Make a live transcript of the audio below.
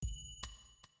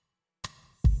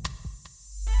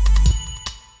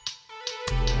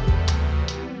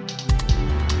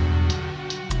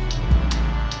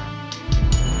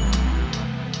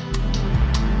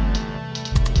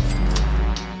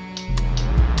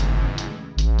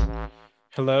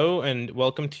Hello, and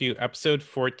welcome to episode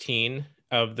 14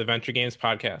 of the Venture Games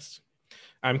podcast.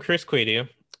 I'm Chris Quadu,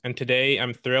 and today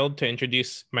I'm thrilled to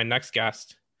introduce my next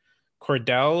guest,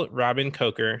 Cordell Robin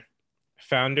Coker,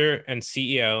 founder and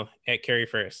CEO at Carry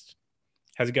First.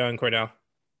 How's it going, Cordell?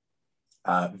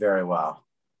 Very well.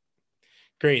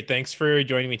 Great. Thanks for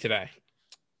joining me today.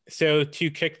 So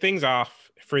to kick things off,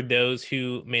 for those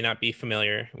who may not be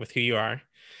familiar with who you are,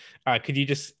 could you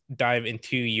just dive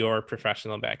into your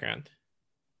professional background?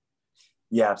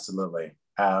 Yeah, absolutely.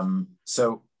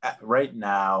 Right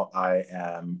now, I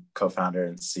am co-founder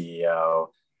and CEO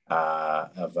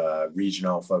of a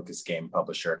regional focused game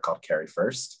publisher called Carry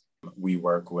First. We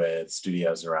work with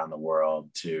studios around the world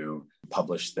to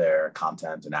publish their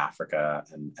content in Africa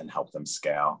and help them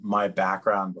scale. My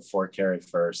background before Carry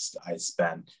First, I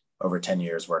spent over 10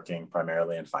 years working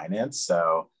primarily in finance.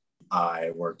 So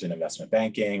I worked in investment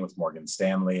banking with Morgan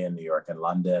Stanley in New York and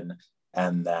London.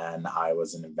 And then I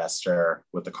was an investor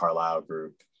with the Carlyle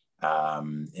Group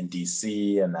in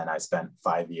DC. And then I spent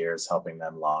 5 years helping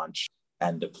them launch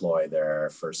and deploy their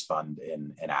first fund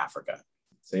in Africa.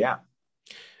 So, yeah.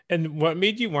 And what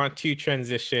made you want to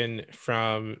transition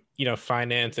from,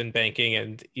 finance and banking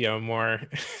and, more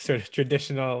sort of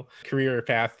traditional career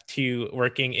path to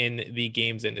working in the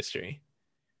games industry?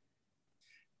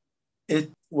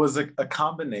 It was a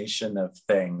combination of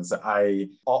things. I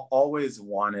always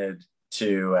wanted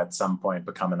to, at some point,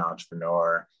 become an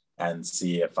entrepreneur and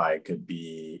see if I could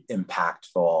be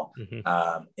impactful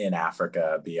in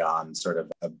Africa beyond sort of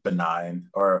a benign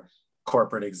or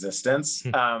corporate existence.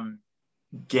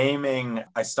 Gaming,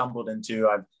 I stumbled into.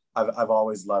 I've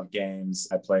always loved games.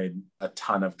 I played a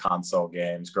ton of console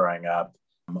games growing up,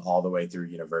 all the way through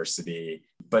university,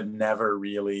 but never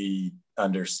really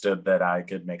understood that I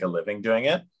could make a living doing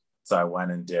it. So I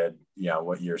went and did,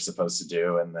 what you're supposed to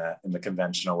do in the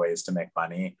conventional ways to make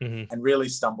money, and really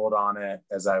stumbled on it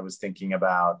as I was thinking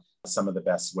about some of the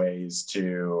best ways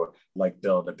to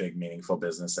build a big, meaningful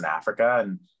business in Africa,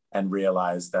 and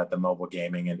realized that the mobile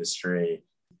gaming industry,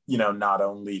 not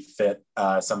only fit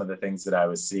some of the things that I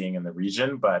was seeing in the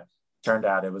region, but turned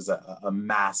out it was a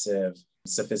massive,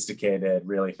 sophisticated,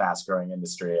 really fast growing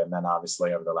industry. And then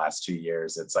obviously over the last 2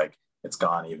 years, it's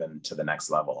gone even to the next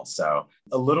level. So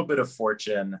a little bit of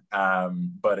fortune,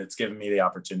 but it's given me the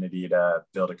opportunity to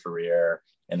build a career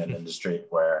in an industry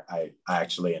where I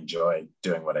actually enjoy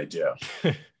doing what I do.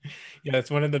 Yeah,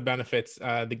 that's one of the benefits.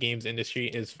 The games industry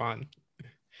is fun.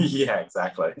 Yeah,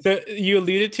 exactly. So you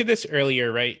alluded to this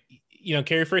earlier, right?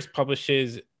 Carry First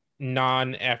publishes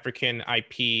non-African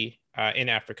IP in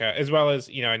Africa, as well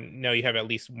as, I know you have at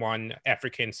least one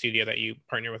African studio that you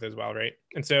partner with as well, right?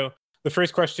 And so the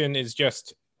first question is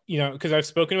just, because I've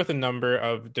spoken with a number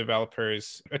of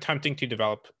developers attempting to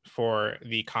develop for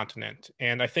the continent.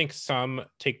 And I think some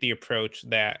take the approach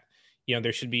that,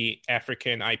 there should be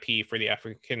African IP for the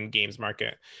African games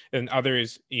market. And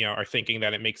others, are thinking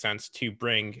that it makes sense to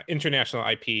bring international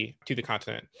IP to the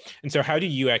continent. And so how do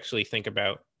you actually think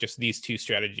about just these two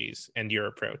strategies and your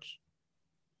approach?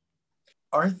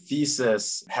 Our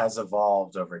thesis has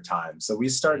evolved over time. So we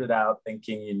started out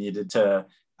thinking you needed to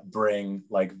bring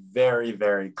very,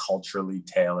 very culturally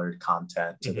tailored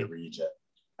content to the region.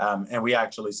 And we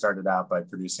actually started out by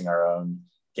producing our own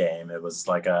game. It was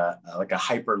like a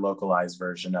hyper localized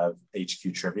version of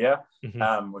HQ Trivia,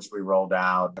 which we rolled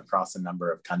out across a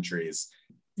number of countries.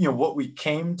 What we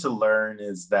came to learn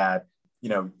is that,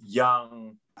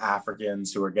 young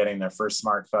Africans who were getting their first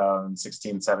smartphone,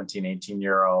 16, 17,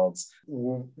 18-year-olds,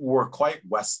 were quite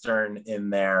Western in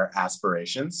their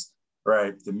aspirations,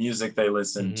 right? The music they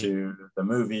listened to, the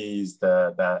movies,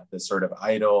 the sort of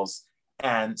idols.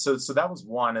 And so that was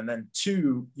one. And then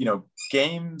two,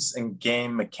 games and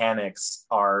game mechanics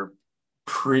are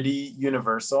pretty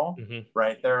universal,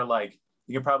 right? They're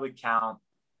you can probably count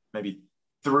maybe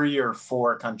 3 or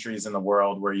 4 countries in the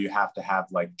world where you have to have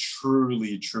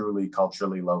truly, truly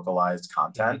culturally localized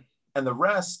content. And the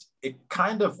rest, it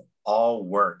kind of all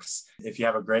works. If you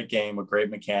have a great game with great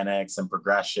mechanics and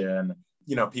progression,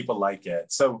 people like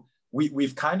it. So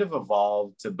we've kind of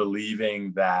evolved to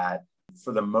believing that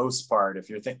for the most part, if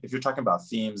you're talking about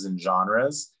themes and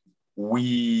genres,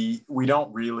 we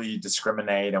don't really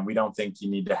discriminate, and we don't think you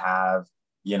need to have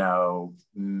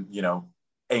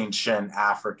ancient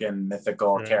African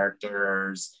mythical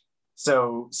characters.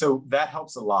 So that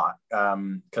helps a lot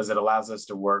because it allows us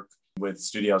to work with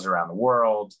studios around the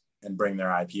world and bring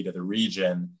their IP to the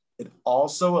region. It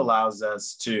also allows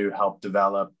us to help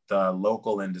develop the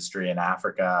local industry in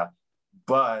Africa,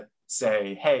 but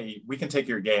say, hey, we can take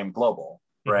your game global,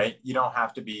 right? You don't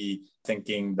have to be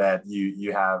thinking that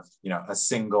you have, a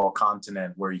single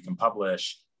continent where you can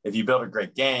publish. if you build a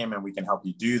great game and we can help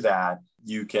you do that,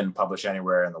 you can publish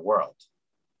anywhere in the world.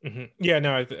 Mm-hmm. Yeah,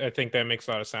 no, I think that makes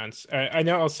a lot of sense. I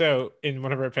know also in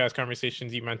one of our past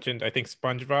conversations, you mentioned, I think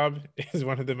SpongeBob is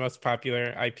one of the most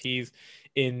popular IPs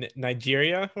in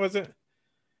Nigeria, was it?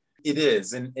 It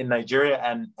is in Nigeria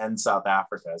and South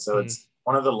Africa. So Mm-hmm. it's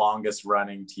one of the longest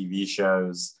running TV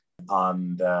shows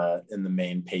in the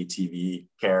main pay TV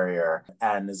carrier,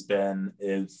 and is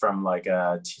from like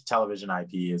a television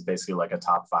IP, is basically like a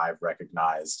top 5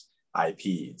 recognized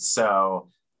IP. So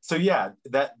yeah,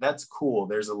 that's cool.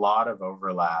 There's a lot of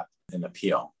overlap in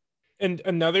appeal. And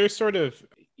another sort of,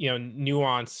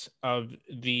 nuance of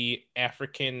the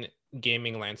African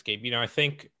gaming landscape, I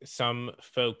think some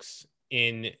folks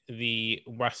in the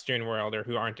Western world or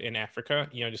who aren't in Africa,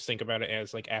 just think about it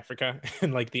as like Africa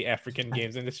and like the African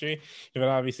games industry. But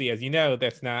obviously, as you know,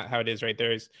 that's not how it is, right?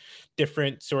 There's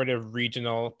different sort of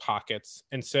regional pockets.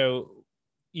 And so,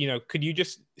 could you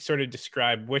just sort of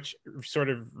describe which sort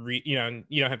of, you don't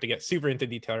have to get super into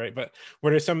detail, right? But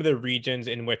what are some of the regions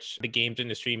in which the games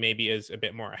industry maybe is a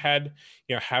bit more ahead?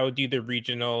 How do the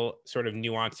regional sort of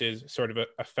nuances sort of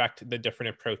affect the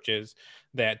different approaches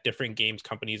that different games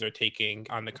companies are taking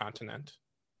on the continent?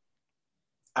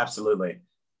 Absolutely.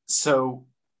 So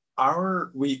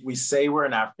we say we're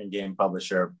an African game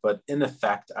publisher, but in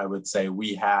effect, I would say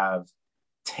we have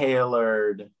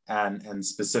tailored and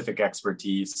specific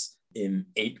expertise in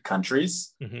 8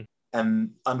 countries. Mm-hmm.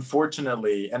 And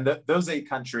unfortunately, those 8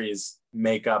 countries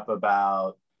make up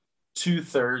about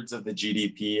 2/3 of the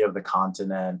GDP of the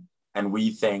continent. And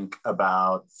we think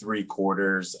about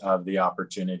 3/4 of the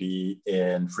opportunity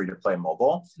in free-to-play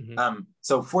mobile. Mm-hmm.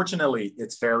 So fortunately,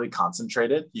 it's fairly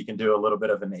concentrated. You can do a little bit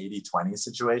of an 80-20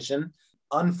 situation.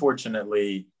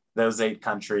 Unfortunately, those 8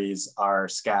 countries are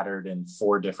scattered in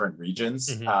 4 different regions,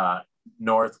 mm-hmm.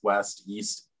 North, West,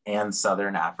 East, and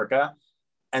Southern Africa.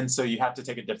 And so you have to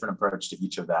take a different approach to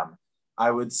each of them. I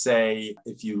would say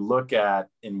if you look at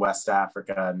in West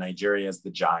Africa, Nigeria is the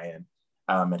giant.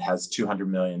 It has 200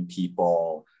 million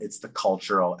people. It's the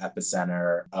cultural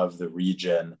epicenter of the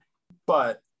region.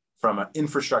 But from an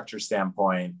infrastructure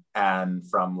standpoint and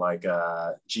from like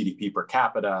a GDP per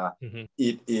capita, mm-hmm.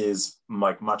 it is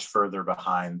like much further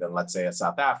behind than, let's say, a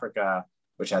South Africa,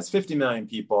 which has 50 million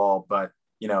people. But,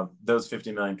 those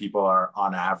 50 million people are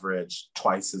on average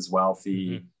twice as wealthy,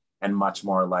 mm-hmm. and much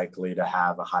more likely to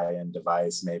have a high-end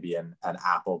device, maybe an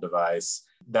Apple device,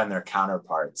 than their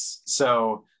counterparts.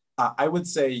 So I would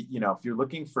say, if you're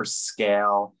looking for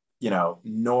scale,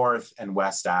 North and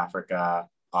West Africa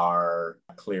are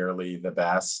clearly the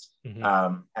best.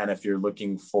 Mm-hmm. And if you're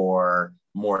looking for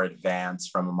more advanced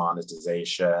from a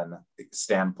monetization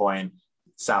standpoint,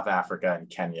 South Africa and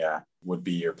Kenya would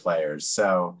be your players.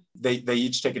 So they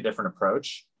each take a different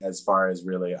approach as far as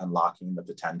really unlocking the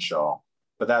potential.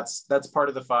 But that's part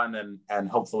of the fun and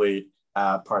hopefully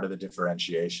part of the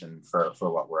differentiation for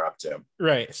what we're up to.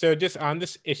 Right. So just on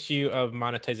this issue of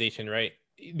monetization, right?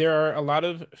 There are a lot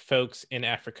of folks in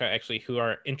Africa actually who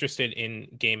are interested in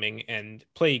gaming and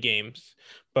play games,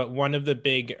 but one of the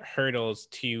big hurdles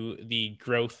to the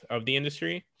growth of the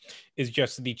industry is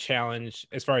just the challenge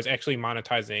as far as actually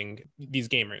monetizing these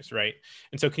gamers, right?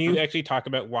 And so can you actually talk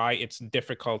about why it's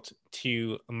difficult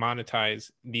to monetize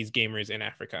these gamers in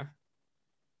Africa?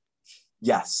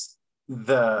 Yes.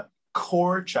 The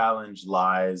core challenge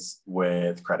lies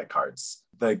with credit cards.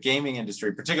 The gaming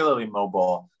industry, particularly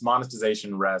mobile,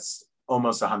 monetization rests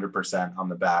almost 100% on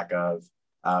the back of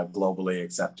globally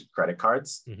accepted credit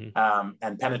cards. Mm-hmm.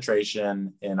 And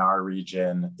penetration in our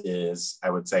region is,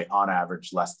 I would say, on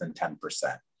average, less than 10%.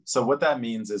 So what that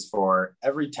means is for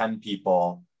every 10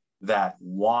 people that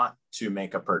want to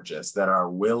make a purchase, that are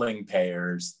willing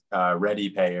payers, ready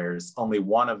payers, only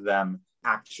one of them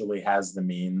actually has the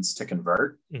means to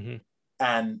convert. Mm-hmm.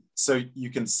 And so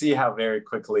you can see how very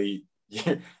quickly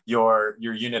your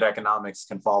unit economics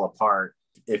can fall apart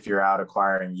if you're out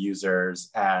acquiring users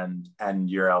and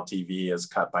your LTV is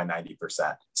cut by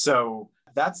 90%. So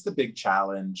that's the big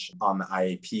challenge on the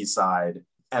IAP side.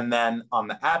 And then on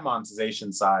the ad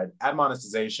monetization side, ad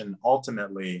monetization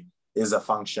ultimately is a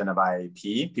function of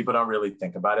IAP. People don't really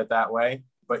think about it that way,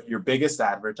 but your biggest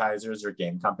advertisers are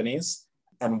game companies.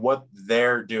 And what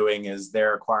they're doing is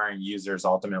they're acquiring users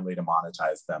ultimately to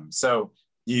monetize them. So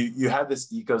you have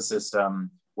this ecosystem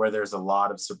where there's a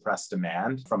lot of suppressed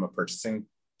demand from a purchasing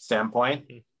standpoint.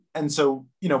 Mm-hmm. And so,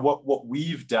 what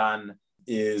we've done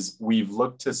is we've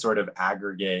looked to sort of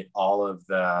aggregate all of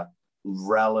the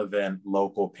relevant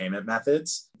local payment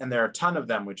methods. And there are a ton of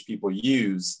them which people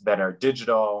use that are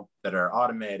digital, that are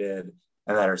automated,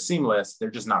 and that are seamless.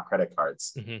 They're just not credit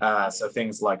cards. Mm-hmm. So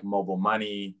things like mobile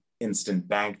money, instant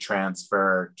bank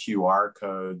transfer, QR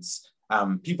codes.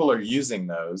 People are using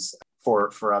those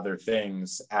for other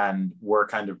things, and we're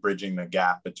kind of bridging the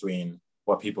gap between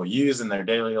what people use in their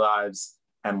daily lives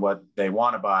and what they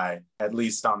want to buy, at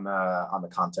least on the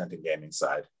content and gaming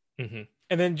side. Mm-hmm.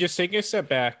 And then just taking a step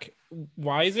back,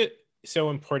 why is it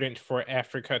so important for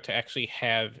Africa to actually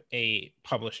have a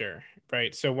publisher,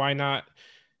 right? So why not,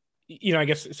 I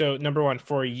guess, so number one,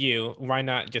 for you, why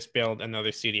not just build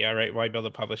another studio, right? Why build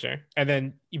a publisher? And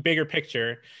then bigger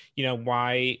picture,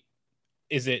 why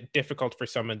is it difficult for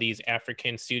some of these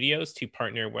African studios to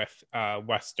partner with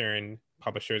Western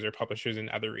publishers or publishers in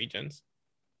other regions?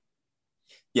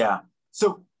 Yeah.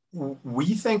 So we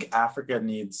think Africa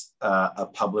needs a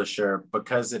publisher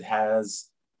because it has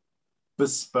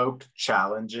bespoke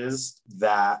challenges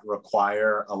that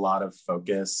require a lot of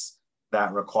focus,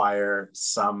 that require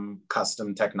some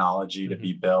custom technology to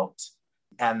be built,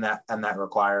 and that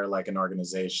require like an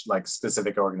organization, like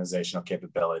specific organizational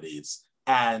capabilities.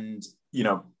 And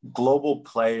global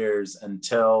players,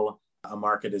 until a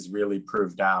market is really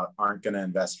proved out, aren't going to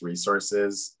invest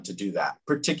resources to do that,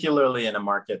 particularly in a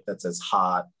market that's as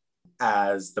hot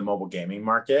as the mobile gaming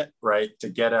market, right? To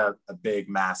get a big,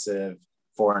 massive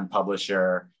foreign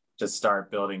publisher to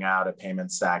start building out a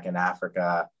payment stack in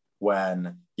Africa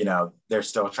when, they're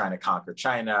still trying to conquer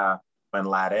China, when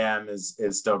LATAM is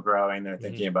still growing, they're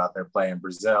thinking about their play in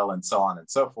Brazil and so on and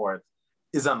so forth,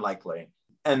 is unlikely.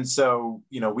 And so,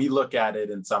 we look at it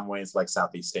in some ways like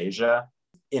Southeast Asia.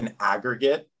 In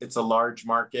aggregate, it's a large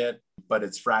market, but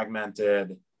it's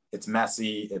fragmented, it's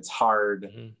messy, it's hard.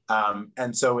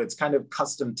 And so it's kind of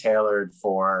custom tailored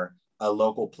for a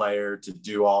local player to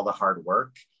do all the hard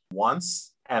work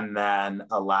once, and then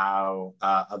allow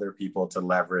other people to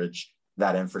leverage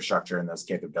that infrastructure and those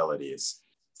capabilities.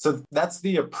 So that's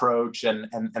the approach, and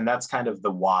that's kind of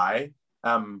the why.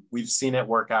 We've seen it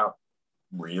work out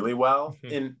really well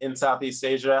in Southeast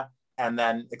Asia, and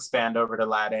then expand over to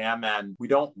LATAM. And we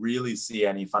don't really see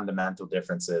any fundamental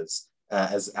differences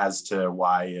as to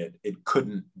why it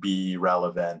couldn't be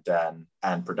relevant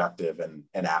and productive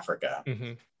in Africa.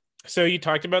 So you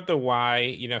talked about the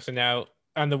why, so now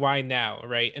on the why now,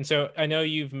 right? And so I know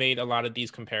you've made a lot of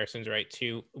these comparisons, right,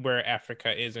 to where Africa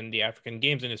is in the African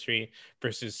games industry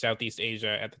versus Southeast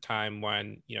Asia at the time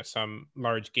when, some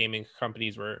large gaming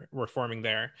companies were forming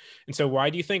there. And so why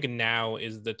do you think now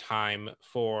is the time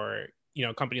for,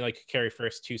 a company like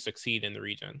Carry1st to succeed in the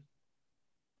region?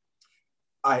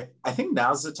 I think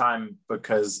now's the time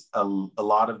because a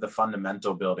lot of the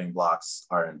fundamental building blocks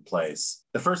are in place.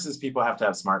 The first is people have to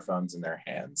have smartphones in their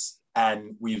hands.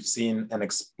 And we've seen an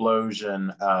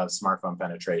explosion of smartphone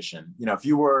penetration. If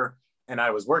you were, and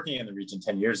I was working in the region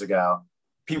 10 years ago,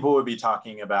 people would be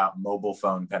talking about mobile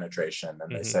phone penetration.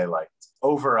 And they say like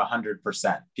over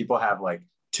 100%. People have like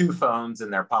 2 phones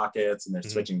in their pockets and they're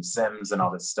switching SIMs and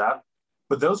all this stuff.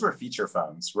 But those were feature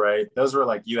phones, right? Those were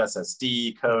like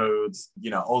USSD codes,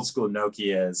 old school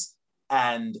Nokias.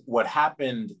 And what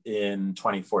happened in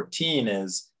 2014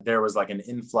 is there was like an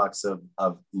influx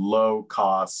of low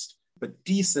cost, but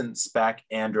decent spec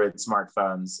Android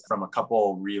smartphones from a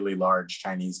couple really large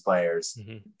Chinese players.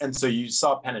 And so you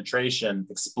saw penetration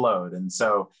explode. And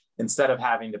so instead of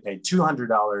having to pay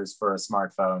 $200 for a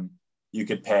smartphone, you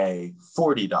could pay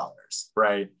 $40,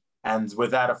 right? And with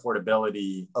that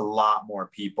affordability, a lot more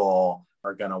people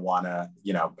are going to want to,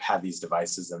 have these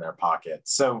devices in their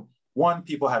pockets. So 1,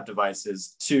 people have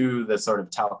devices. 2, the sort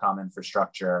of telecom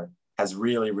infrastructure has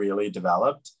really, really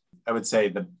developed. I would say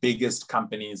the biggest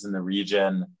companies in the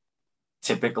region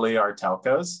typically are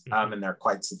telcos, and they're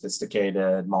quite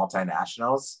sophisticated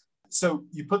multinationals. So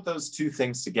you put those 2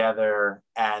 things together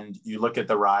and you look at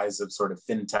the rise of sort of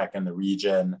fintech in the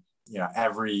region.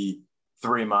 Every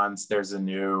 3 months, there's a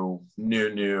new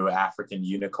African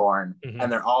unicorn,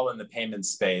 and they're all in the payment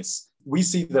space. We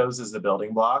see those as the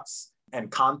building blocks, and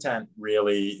content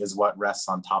really is what rests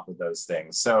on top of those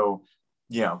things. So,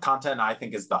 content, I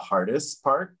think, is the hardest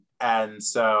part. And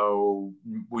so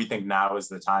we think now is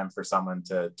the time for someone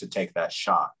to take that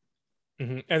shot.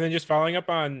 And then just following up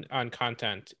on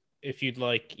content, if you'd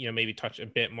like, maybe touch a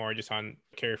bit more just on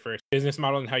Carry1st business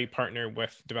model and how you partner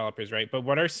with developers, right? But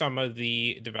what are some of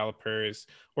the developers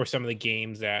or some of the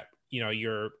games that,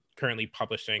 you're currently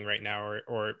publishing right now,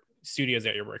 or studios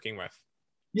that you're working with?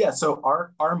 Yeah, so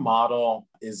our model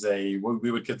is what we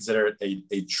would consider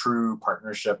a true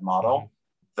partnership model.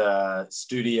 The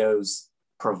studios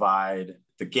provide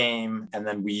the game, and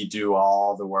then we do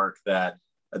all the work that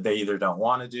they either don't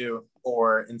want to do,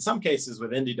 or in some cases with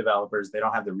indie developers, they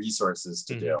don't have the resources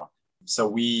to do.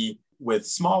 So with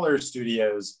smaller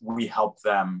studios, we help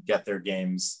them get their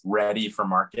games ready for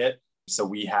market So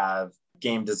we have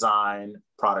game design,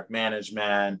 product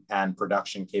management, and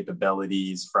production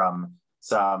capabilities from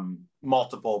some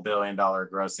multiple billion-dollar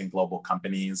grossing global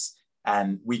companies.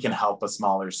 And we can help a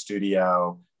smaller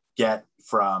studio get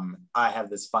from, I have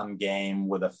this fun game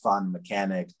with a fun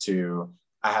mechanic, to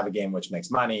I have a game which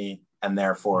makes money, and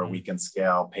therefore we can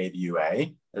scale paid UA.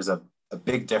 There's a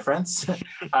big difference.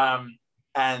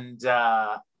 And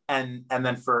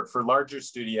then for larger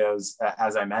studios,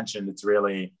 as I mentioned, it's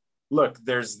really, look,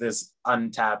 there's this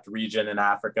untapped region in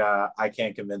Africa. I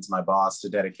can't convince my boss to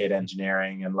dedicate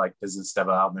engineering and like business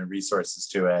development resources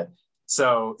to it.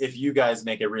 So if you guys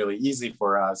make it really easy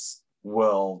for us,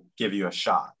 we'll give you a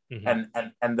shot.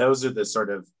 And those are the sort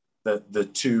of the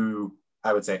two,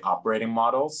 I would say, operating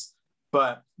models.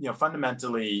 But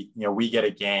fundamentally, we get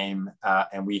a game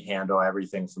and we handle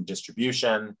everything from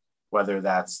distribution, whether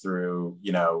that's through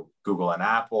Google and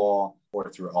Apple, or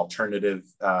through alternative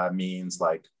means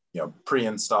like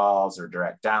pre-installs or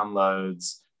direct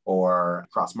downloads or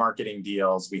cross-marketing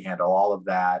deals. We handle all of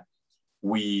that.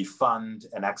 We fund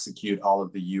and execute all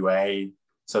of the UA.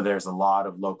 So there's a lot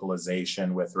of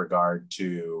localization with regard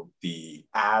to the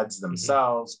ads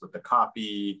themselves, with the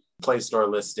copy, Play Store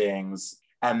listings,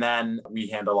 and then we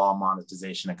handle all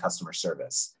monetization and customer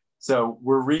service. So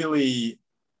we're really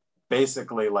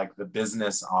basically like the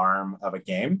business arm of a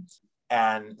game.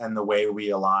 And the way we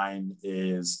align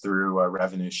is through a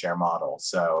revenue share model.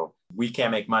 So we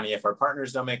can't make money if our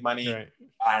partners don't make money, right,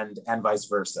 and vice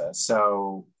versa.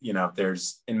 So,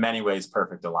 there's in many ways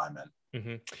perfect alignment.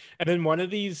 And then one of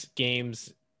these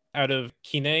games out of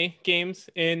Kine Games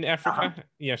in Africa,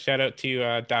 shout out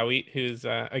to Dawit, who's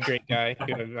a great guy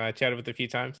who I've chatted with a few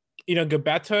times.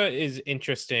 Gabeta is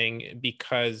interesting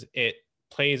because it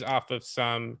plays off of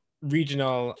some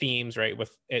regional themes, right?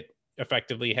 With it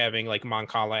effectively having like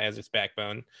Mancala as its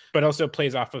backbone, but also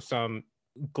plays off of some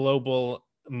global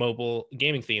mobile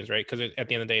gaming themes, right? Because at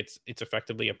the end of the day, it's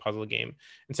effectively a puzzle game.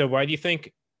 And so why do you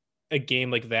think a game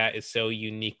like that is so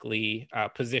uniquely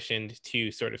positioned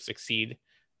to sort of succeed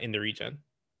in the region?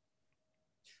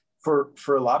 For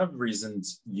a lot of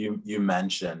reasons you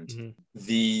mentioned,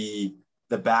 the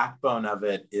backbone of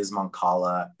it is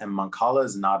Mancala, and Mancala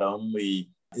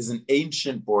is an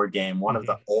ancient board game, one of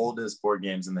the oldest board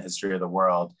games in the history of the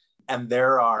world. And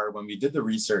when we did the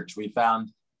research, we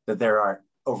found that there are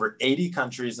over 80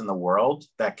 countries in the world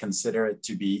that consider it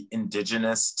to be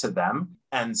indigenous to them.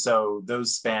 And so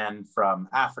those span from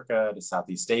Africa to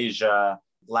Southeast Asia,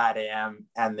 LATAM,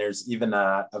 and there's even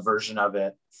a version of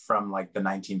it from like the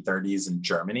 1930s in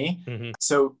Germany.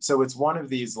 So it's one of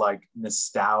these like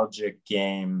nostalgic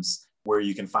games where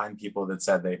you can find people that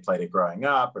said they played it growing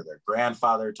up, or their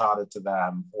grandfather taught it to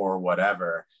them, or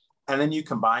whatever. And then you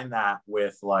combine that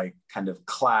with like kind of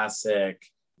classic,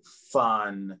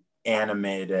 fun,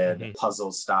 animated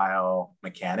puzzle style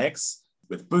mechanics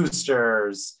with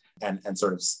boosters and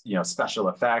sort of special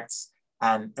effects.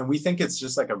 And we think it's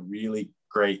just like a really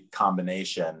great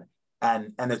combination.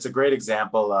 And it's a great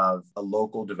example of a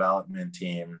local development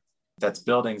team that's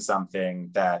building something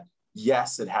that,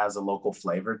 yes, it has a local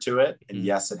flavor to it, and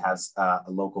yes, it has a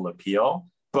local appeal,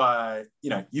 but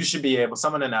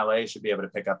someone in LA should be able to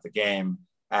pick up the game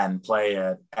and play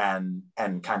it and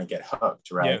kind of get hooked,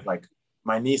 right? Yeah. Like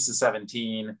my niece is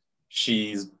 17.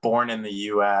 She's born in the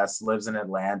US, lives in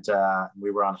Atlanta.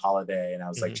 We were on holiday and I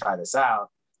was like, try this out.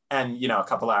 And, a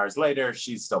couple hours later,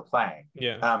 she's still playing.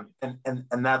 Yeah.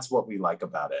 And that's what we like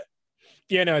about it.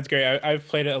 Yeah, no, it's great. I've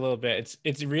played it a little bit.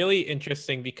 It's really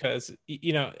interesting because,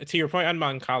 to your point on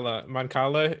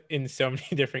Mancala in so many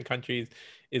different countries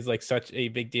is like such a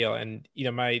big deal. And,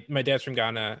 my dad's from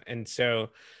Ghana. And so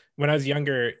when I was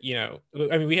younger,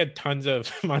 we had tons of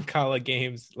Mancala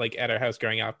games like at our house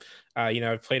growing up.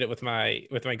 I've played it with my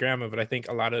grandma, but I think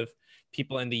a lot of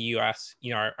people in the US,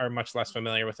 are much less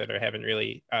familiar with it or haven't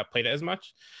really played it as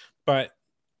much. But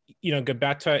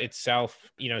Gabeta itself,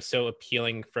 so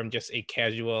appealing from just a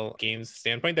casual games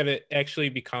standpoint that it actually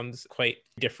becomes quite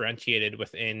differentiated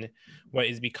within what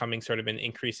is becoming sort of an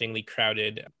increasingly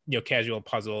crowded, casual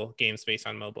puzzle game space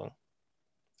on mobile.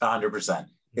 100%.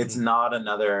 It's not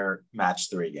another match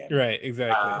 3 game. Right,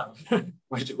 exactly.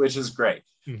 Which is great.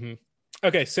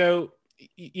 Okay, so,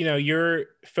 you're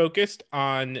focused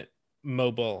on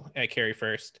mobile at Carry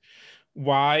First.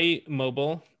 Why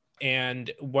mobile? And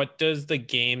what does the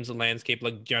games landscape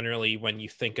look generally when you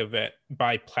think of it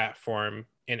by platform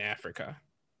in Africa?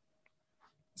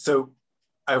 So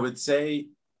I would say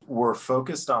we're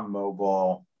focused on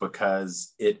mobile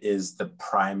because it is the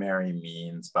primary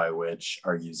means by which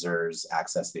our users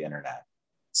access the internet.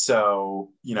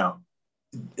 So,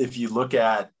 if you look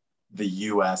at the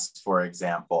US, for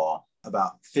example,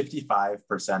 about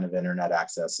 55% of internet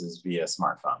access is via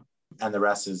smartphone, and the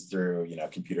rest is through,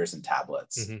 computers and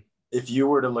tablets. Mm-hmm. If you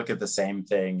were to look at the same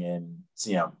thing in,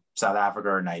 South Africa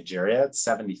or Nigeria, it's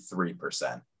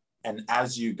 73%. And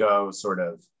as you go sort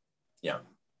of,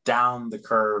 down the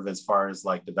curve as far as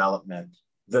like development,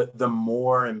 the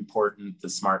more important the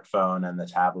smartphone and the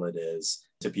tablet is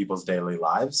to people's daily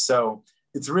lives. So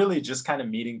it's really just kind of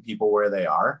meeting people where they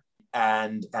are.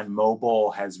 And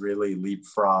mobile has really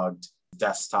leapfrogged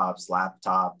desktops,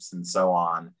 laptops, and so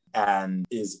on, and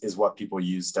is what people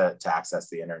use to access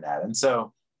the internet. And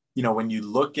so, when you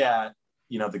look at,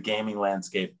 the gaming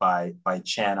landscape by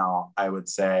channel, I would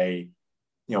say,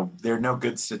 there are no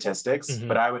good statistics, Mm-hmm.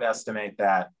 but I would estimate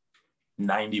that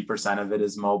 90% of it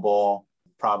is mobile,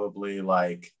 probably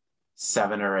like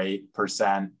 7 or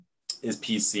 8% is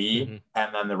PC, Mm-hmm.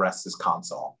 and then the rest is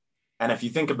console. And if you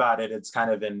think about it, it's kind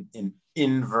of in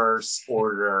inverse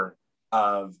order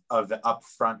of the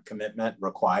upfront commitment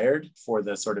required for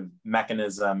the sort of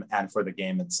mechanism and for the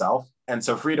game itself. And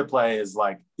so free to play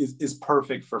is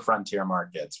perfect for frontier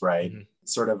markets, right? Mm-hmm.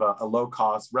 Sort of a low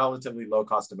cost, relatively low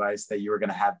cost device that you were going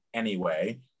to have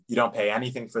anyway. You don't pay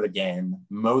anything for the game.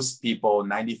 Most people,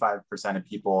 95% of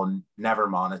people, never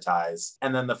monetize.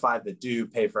 And then the 5 that do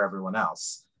pay for everyone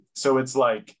else. So it's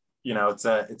like, it's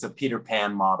a Peter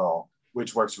Pan model,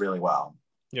 which works really well.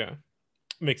 Yeah,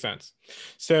 makes sense.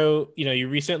 So, you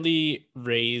recently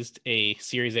raised a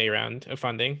Series A round of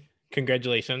funding.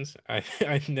 Congratulations.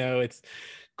 I know it's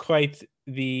quite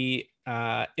the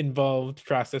involved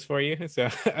process for you. So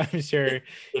I'm sure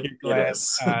you're glad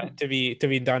to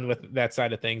be done with that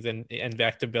side of things and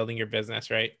back to building your business,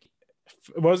 right?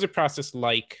 What was the process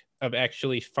like of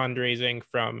actually fundraising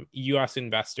from US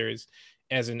investors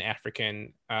as an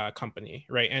African company,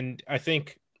 right? And I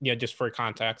think, just for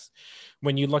context,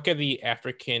 when you look at the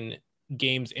African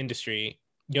games industry,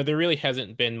 there really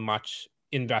hasn't been much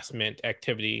investment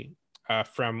activity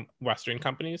from Western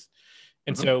companies.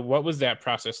 And so what was that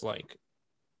process like?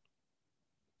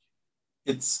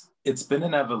 It's been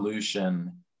an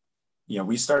evolution.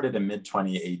 We started in mid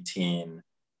 2018,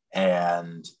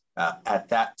 and at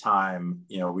that time,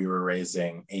 we were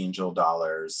raising angel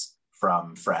dollars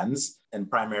from friends, and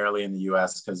primarily in the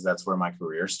US, because that's where my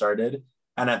career started.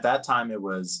 And at that time it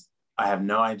was, I have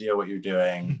no idea what you're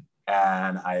doing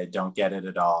and I don't get it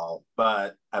at all,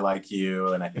 but I like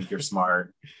you and I think you're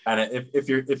smart. And if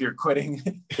you're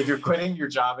quitting your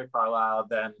job at Carlyle,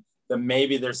 then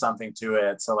maybe there's something to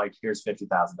it. So like, here's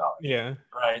 $50,000. Yeah.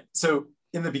 Right. So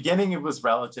in the beginning, it was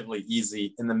relatively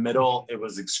easy. In the middle, it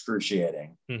was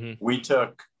excruciating. Mm-hmm. We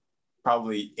took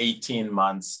probably 18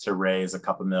 months to raise a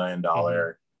couple $1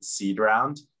 million seed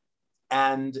round.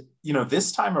 And,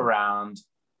 this time around,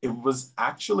 it was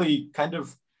actually kind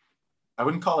of, I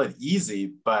wouldn't call it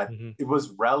easy, but it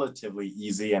was relatively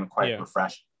easy and quite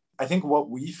refreshing. I think what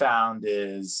we found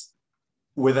is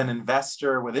with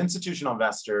institutional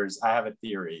investors, I have a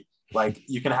theory. Like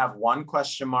you can have one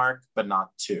question mark, but not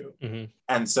two. Mm-hmm.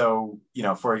 And so,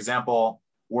 for example,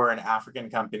 we're an African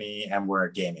company and we're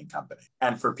a gaming company.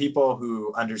 And for people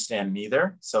who understand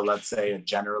neither, so let's say a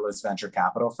generalist venture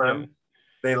capital firm,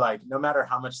 they no matter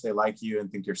how much they like you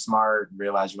and think you're smart,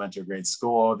 realize you went to a great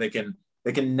school, they can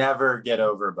never get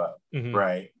over both,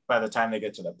 right? By the time they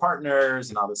get to their partners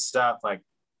and all this stuff,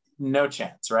 no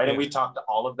chance, right? Yeah. And we talked to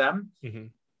all of them. Mm-hmm.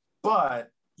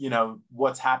 But,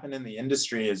 what's happened in the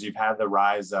industry is you've had the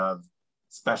rise of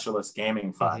specialist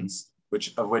gaming funds,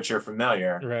 of which you're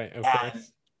familiar. Right, of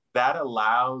course. That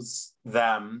allows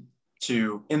them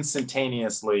to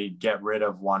instantaneously get rid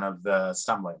of one of the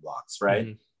stumbling blocks, right?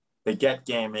 Mm-hmm. They get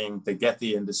gaming, they get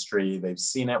the industry, they've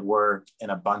seen it work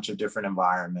in a bunch of different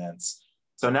environments.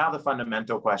 So now the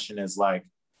fundamental question is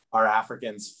are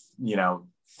Africans,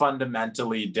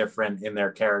 fundamentally different in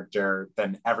their character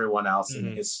than everyone else in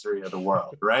the history of the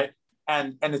world, right?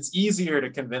 And it's easier to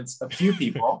convince a few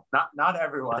people, not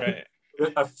everyone, right.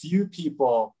 A few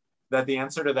people that the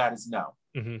answer to that is no.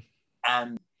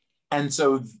 Mm-hmm. And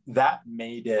so that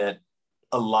made it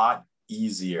a lot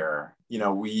easier.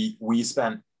 We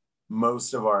spent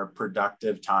most of our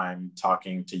productive time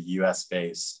talking to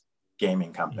US-based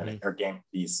gaming company or game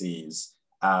VCs.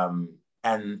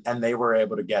 And they were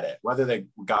able to get it, whether they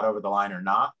got over the line or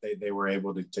not, they were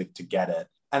able to get it.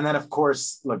 And then of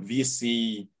course, look,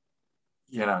 VC,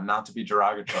 not to be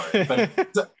derogatory, but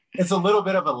it's a little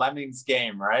bit of a lemmings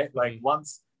game, right? Like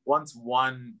once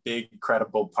one big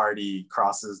credible party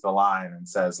crosses the line and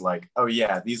says oh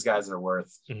yeah, these guys are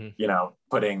worth,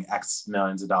 putting X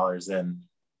millions of dollars in,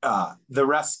 the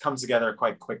rest comes together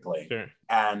quite quickly. Sure.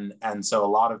 And so a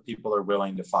lot of people are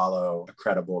willing to follow a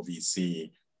credible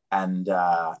VC. And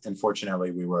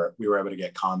fortunately, we were able to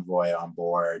get Convoy on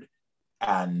board,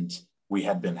 and we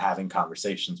had been having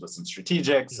conversations with some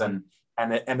strategics, and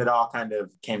it all kind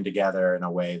of came together in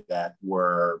a way that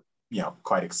we're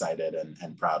quite excited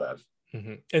and proud of.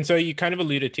 And so you kind of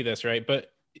alluded to this, right?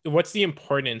 But what's the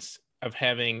importance of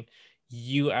having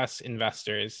U.S.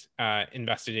 investors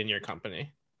invested in your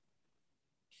company?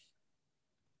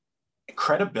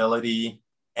 Credibility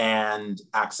and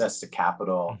access to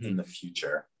capital in the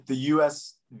future. The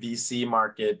US VC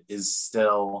market is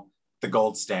still the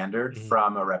gold standard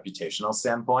from a reputational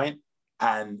standpoint,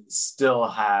 and still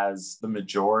has the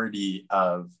majority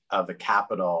of the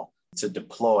capital to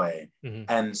deploy.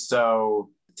 And so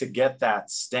to get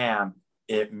that stamp,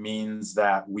 it means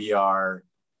that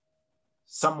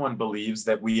someone believes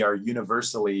that we are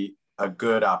universally a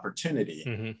good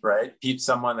opportunity, right?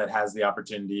 Someone that has the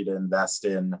opportunity to invest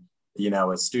in,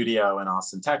 a studio in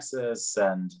Austin, Texas,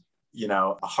 and,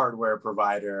 a hardware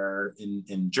provider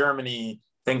in Germany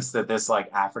thinks that this like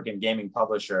African gaming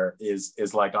publisher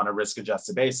is like on a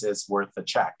risk-adjusted basis worth the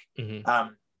check.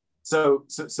 So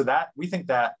that we think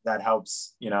that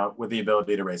helps, with the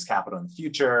ability to raise capital in the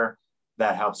future.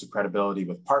 That helps with credibility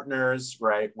with partners,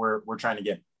 right? We're trying to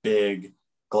get big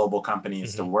global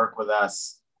companies to work with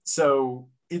us. So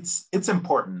it's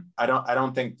important. I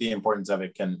don't think the importance of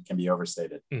it can be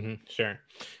overstated. Sure.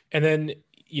 And then,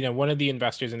 one of the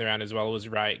investors in the round as well was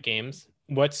Riot Games.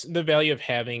 What's the value of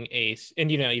having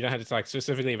and you don't have to talk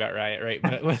specifically about Riot, right?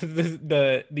 But what's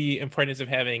the importance of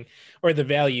having, or the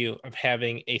value of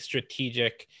having, a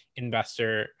strategic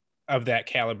investor of that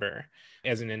caliber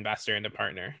as an investor and a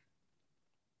partner?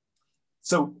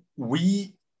 So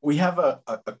we have a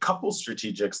couple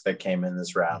strategics that came in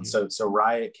this round. So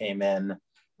Riot came in,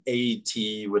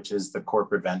 AET, which is the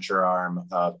corporate venture arm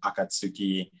of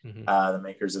Akatsuki, the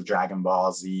makers of Dragon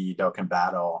Ball Z, Dokkan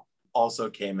Battle, also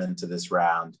came into this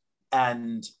round.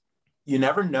 And you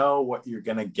never know what you're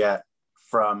going to get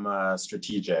from a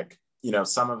strategic.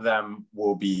 Some of them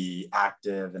will be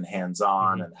active and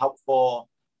hands-on and helpful,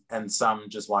 and some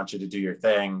just want you to do your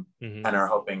thing and are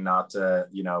hoping not to,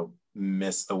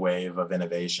 miss the wave of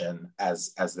innovation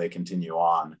as they continue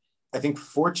on. I think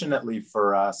fortunately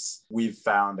for us, we've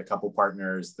found a couple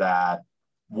partners that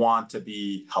want to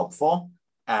be helpful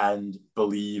and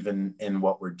believe in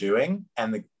what we're doing.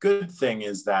 And the good thing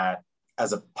is that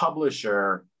as a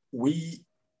publisher, we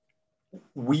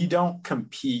don't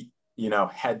compete,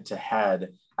 head to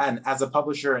head. And as a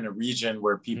publisher in a region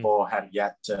where people have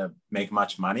yet to make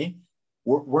much money,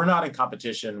 we're not in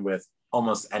competition with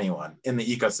almost anyone in the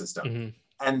ecosystem.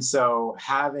 And so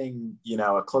having,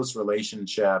 a close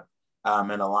relationship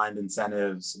and aligned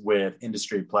incentives with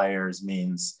industry players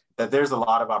means that there's a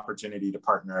lot of opportunity to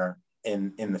partner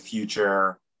in the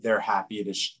future. They're happy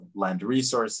to lend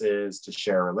resources, to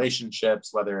share relationships,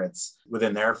 whether it's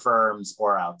within their firms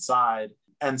or outside.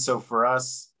 And so for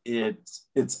us,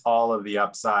 it's all of the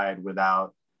upside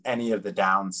without any of the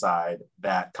downside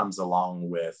that comes along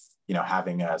with,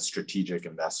 having a strategic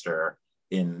investor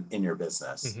in your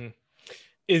business.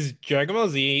 Is Dragon Ball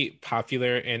Z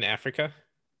popular in Africa?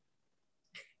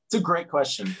 It's a great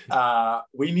question.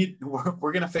 We're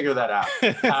going to figure that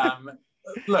out.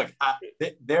 Look,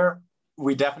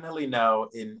 we definitely know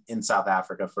in South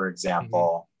Africa, for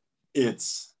example,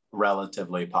 it's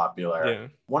relatively popular. Yeah.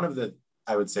 One of the,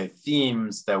 I would say,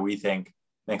 themes that we think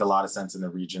make a lot of sense in the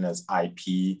region is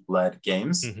IP-led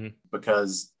games,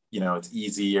 because it's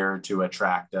easier to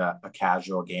attract a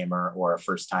casual gamer or a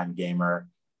first-time gamer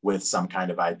with some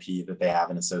kind of IP that they have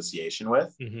an association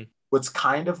with. What's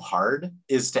kind of hard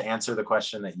is to answer the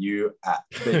question that you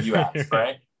asked,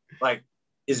 right? Like,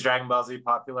 is Dragon Ball Z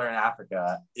popular in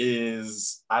Africa?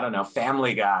 Is, I don't know,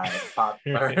 Family Guy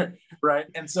popular, right?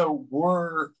 And so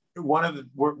we're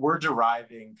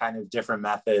deriving kind of different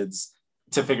methods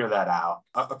to figure that out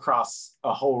across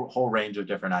a whole range of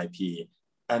different IP.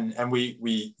 And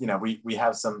we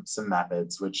have some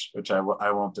methods which I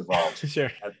won't divulge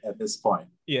sure. at this point.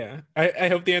 Yeah, I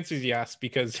hope the answer is yes,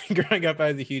 because growing up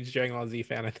as a huge Dragon Ball Z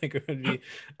fan, I think it would be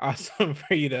awesome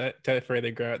for you to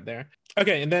further grow it there.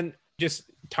 Okay, and then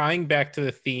just tying back to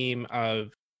the theme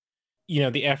of,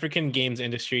 the African games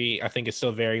industry, I think is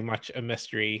still very much a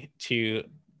mystery to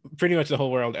pretty much the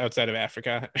whole world outside of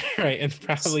Africa, right? And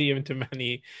probably even to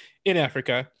many in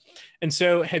Africa. And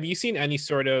so have you seen any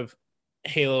sort of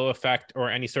halo effect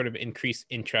or any sort of increased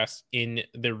interest in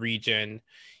the region,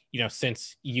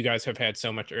 since you guys have had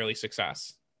so much early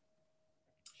success?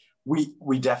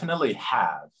 We definitely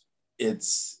have.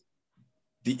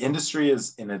 The industry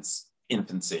is in its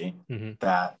infancy.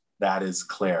 That is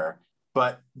clear.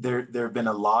 But there have been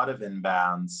a lot of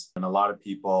inbounds and a lot of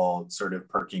people sort of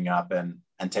perking up and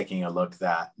taking a look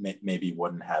that maybe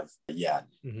wouldn't have yet.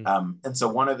 And so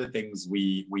one of the things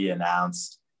we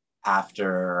announced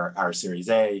after our Series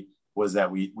A was that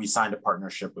we signed a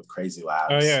partnership with Crazy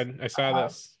Labs. Oh yeah, I saw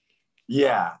this.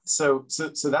 Yeah, so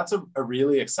that's a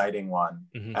really exciting one,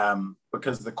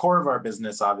 because the core of our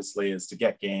business obviously is to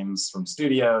get games from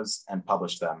studios and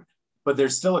publish them. But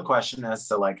there's still a question as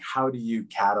to like, how do you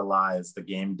catalyze the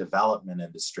game development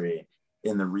industry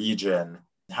in the region?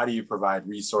 How do you provide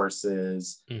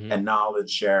resources and knowledge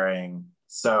sharing?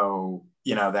 So,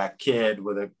 you know, that kid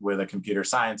with a computer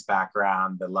science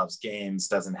background that loves games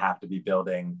doesn't have to be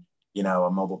building, you know,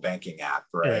 a mobile banking app,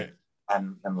 right?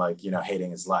 And like, you know,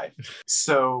 hating his life.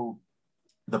 So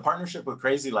the partnership with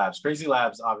Crazy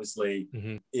Labs obviously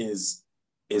is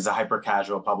a hyper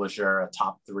casual publisher, a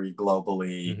top 3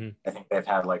 globally. I think they've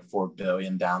had like 4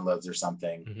 billion downloads or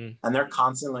something. And they're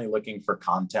constantly looking for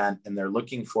content, and they're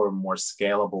looking for more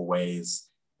scalable ways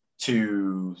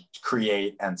to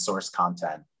create and source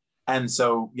content. And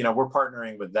so, you know, we're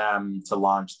partnering with them to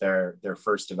launch their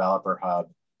first developer hub.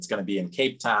 It's going to be in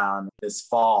Cape Town this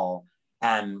fall.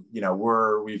 And, you know,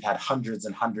 we've had hundreds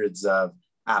and hundreds of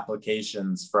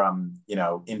applications from, you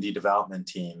know, indie development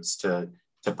teams to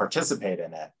participate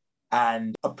in it.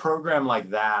 And a program like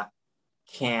that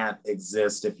can't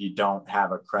exist if you don't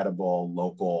have a credible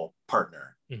local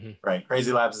partner, right?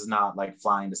 Crazy Labs is not like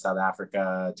flying to South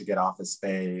Africa to get Office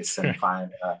Space and find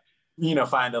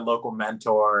a local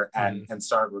mentor and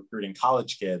start recruiting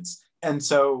college kids. And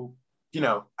so, you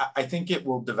know, I think it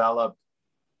will develop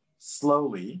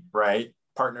slowly, right?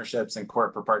 Partnerships and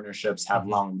corporate partnerships have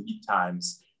long lead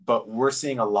times, but we're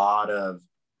seeing a lot of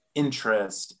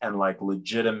interest and like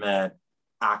legitimate,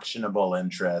 actionable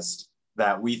interest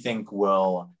that we think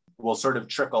will sort of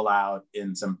trickle out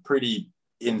in some pretty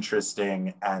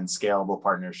interesting and scalable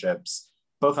partnerships,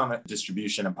 both on the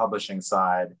distribution and publishing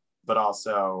side, but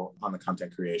also on the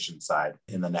content creation side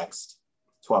in the next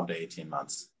 12 to 18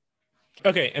 months.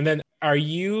 Okay. And then are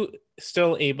you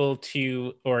still able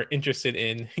to or interested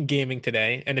in gaming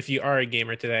today? And if you are a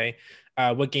gamer today,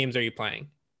 what games are you playing?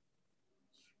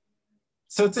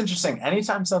 So it's interesting.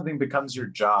 Anytime something becomes your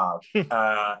job,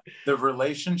 the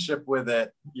relationship with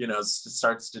it, you know,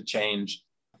 starts to change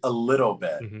a little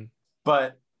bit.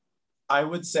 But I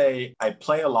would say I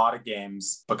play a lot of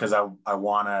games because I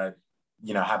want to,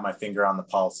 you know, have my finger on the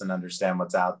pulse and understand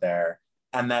what's out there.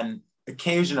 And then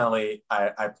occasionally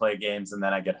I play games and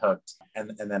then I get hooked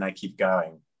and then I keep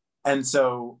going. And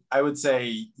so I would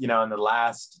say, you know, in the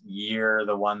last year,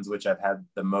 the ones which I've had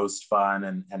the most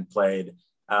fun and played,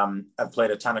 I've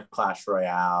played a ton of Clash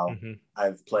Royale.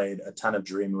 I've played a ton of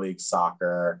Dream League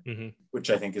Soccer, which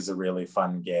I think is a really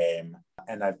fun game.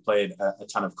 And I've played a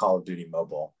ton of Call of Duty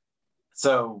Mobile.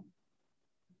 So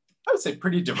I would say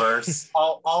pretty diverse,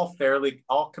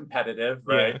 all competitive,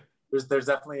 right? Yeah. There's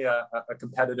definitely a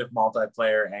competitive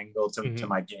multiplayer angle to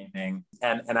my gaming.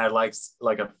 And I like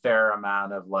a fair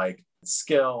amount of like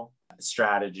skill,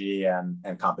 strategy,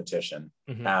 and competition.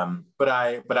 But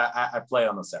I play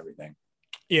almost everything.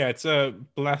 Yeah, it's a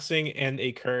blessing and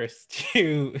a curse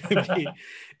to be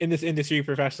in this industry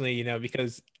professionally, you know,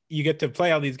 because you get to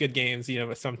play all these good games, you know,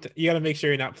 but you got to make sure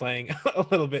you're not playing a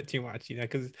little bit too much, you know,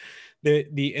 because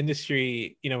the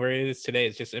industry, you know, where it is today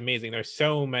is just amazing. There's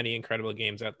so many incredible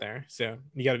games out there. So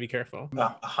you got to be careful.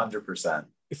 100%.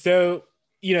 So,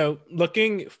 you know,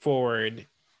 looking forward,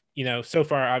 you know, so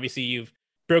far, obviously you've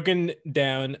broken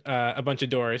down a bunch of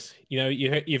doors. You know,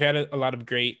 you've had a lot of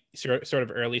great sort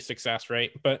of early success,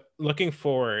 right? But looking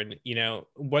forward, you know,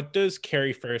 what does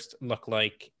Carry First look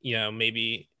like, you know,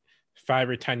 maybe 5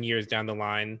 or 10 years down the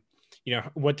line? You know,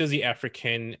 what does the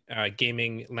African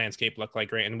gaming landscape look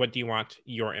like, right? And what do you want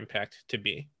your impact to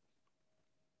be?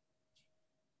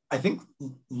 I think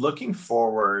looking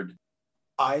forward,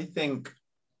 I think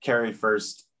Carry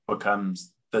First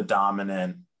becomes the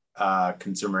dominant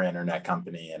consumer internet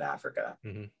company in Africa.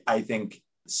 I think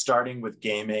starting with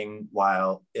gaming,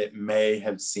 while it may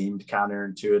have seemed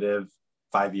counterintuitive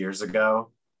 5 years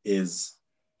ago, is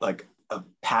like a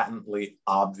patently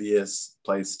obvious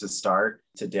place to start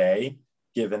today,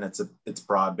 given its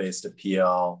broad-based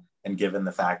appeal and given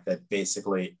the fact that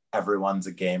basically everyone's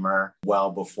a gamer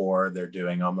well before they're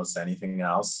doing almost anything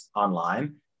else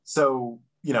online. So,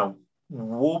 you know,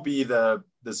 we'll be the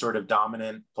sort of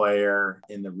dominant player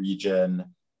in the region,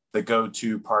 the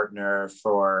go-to partner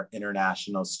for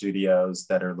international studios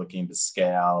that are looking to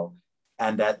scale.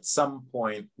 And at some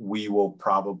point, we will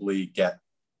probably get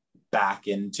back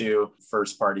into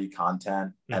first party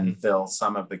content and fill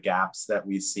some of the gaps that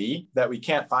we see that we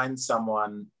can't find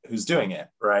someone who's doing it,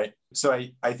 right? So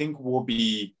I think we'll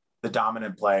be the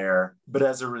dominant player, but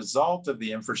as a result of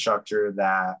the infrastructure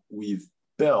that we've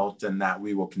built and that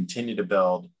we will continue to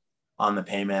build on the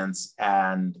payments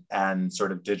and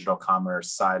sort of digital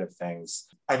commerce side of things,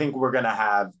 I think we're going to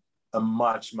have a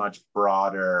much, much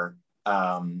broader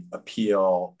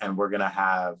appeal, and we're going to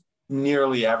have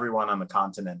nearly everyone on the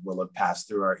continent will have passed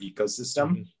through our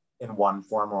ecosystem in one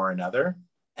form or another.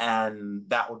 And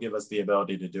that will give us the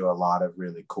ability to do a lot of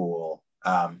really cool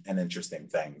and interesting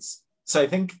things. So I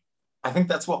think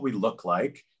that's what we look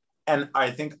like. And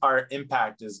I think our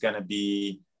impact is going to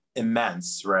be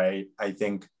immense, right? I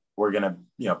think we're going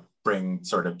to, bring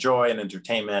sort of joy and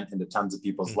entertainment into tons of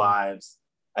people's lives.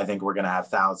 I think we're going to have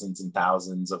thousands and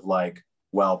thousands of like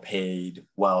well-paid,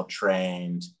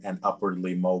 well-trained, and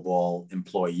upwardly mobile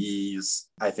employees.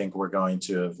 I think we're going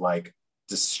to have like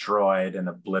destroyed and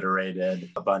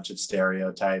obliterated a bunch of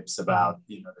stereotypes about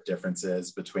the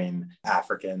differences between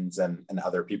Africans and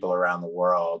other people around the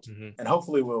world. And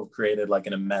hopefully we'll have created like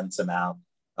an immense amount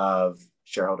of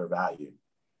shareholder value.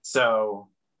 So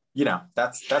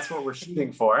that's what we're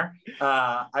shooting for.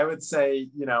 I would say,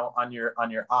 on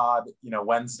your odd,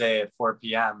 Wednesday at 4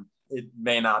 p.m., it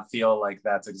may not feel like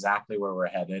that's exactly where we're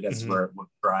headed as we're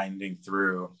grinding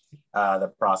through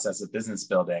the process of business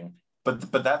building.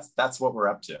 But that's what we're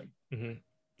up to.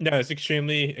 No, it's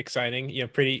extremely exciting.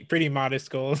 Pretty modest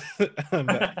goals,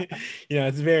 but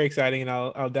it's very exciting, and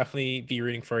I'll definitely be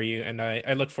rooting for you. And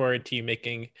I look forward to you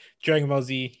making Dragon Ball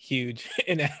Z huge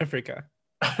in Africa.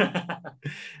 All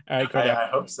right, I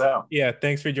hope so. Yeah,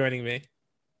 thanks for joining me.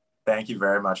 Thank you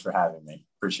very much for having me.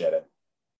 Appreciate it.